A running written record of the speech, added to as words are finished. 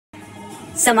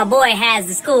So my boy has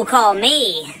the school call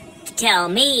me to tell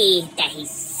me that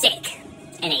he's sick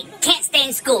and he can't stay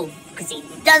in school because he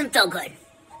doesn't feel good.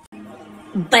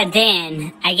 But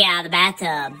then I get out of the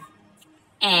bathtub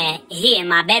and he in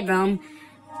my bedroom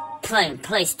playing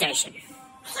PlayStation.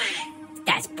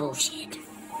 That's bullshit.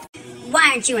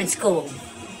 Why aren't you in school?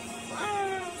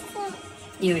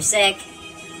 You were sick?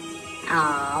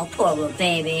 Oh, poor little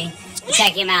baby.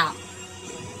 Check him out.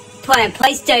 Playing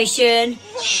PlayStation.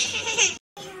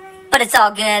 But it's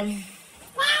all good.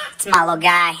 It's my little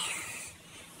guy.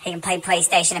 He can play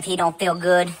PlayStation if he don't feel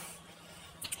good.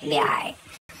 He'll be alright.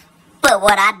 But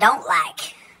what I don't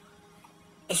like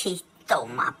is he stole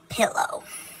my pillow.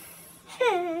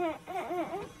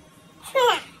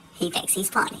 He thinks he's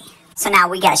funny. So now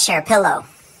we gotta share a pillow.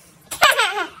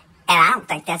 And I don't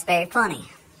think that's very funny.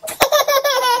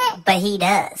 But he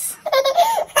does.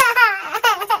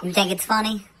 You think it's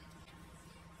funny?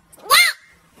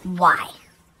 Yeah. Why?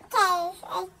 Because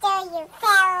I stole your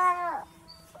pillow.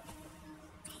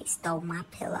 He stole my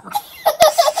pillow.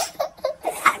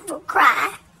 I will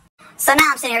cry. So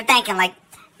now I'm sitting here thinking, like,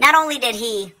 not only did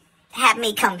he have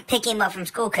me come pick him up from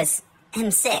school because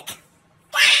him's sick,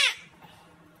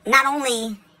 not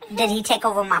only did he take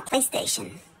over my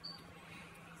PlayStation,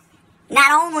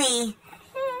 not only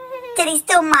did he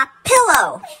steal my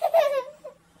pillow,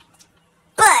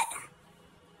 but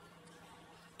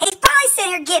he's probably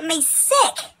sitting here getting me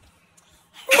sick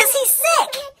because he's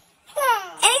sick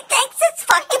and he thinks it's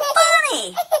fucking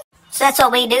funny. So that's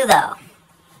what we do, though,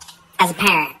 as a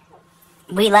parent.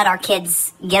 We let our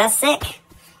kids get us sick,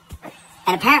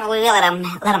 and apparently we let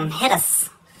them hit us.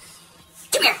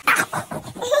 Come here.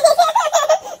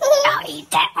 I'll eat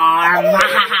that arm.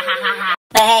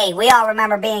 But hey, we all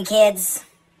remember being kids,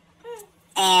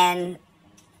 and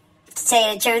to tell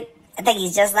you the truth, I think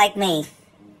he's just like me.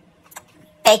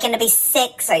 Faking to be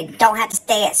sick so you don't have to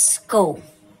stay at school.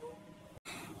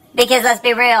 Because let's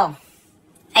be real,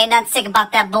 ain't nothing sick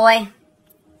about that boy.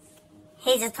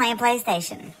 He's just playing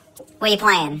PlayStation. What are you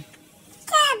playing?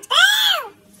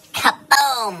 Kaboom!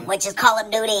 Kaboom, which is Call of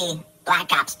Duty.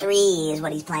 Black Ops 3 is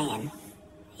what he's playing.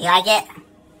 You like it?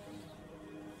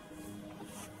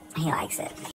 He likes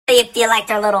it. If you liked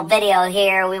our little video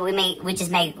here, we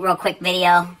just made a real quick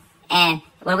video. And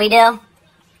what do?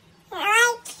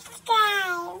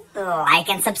 Like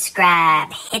and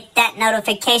subscribe. Hit that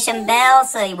notification bell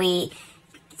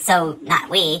so not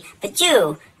we, but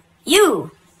you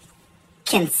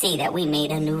can see that we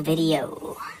made a new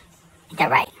video. Is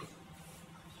that right?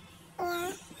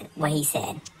 Yeah. What he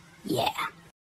said. Yeah.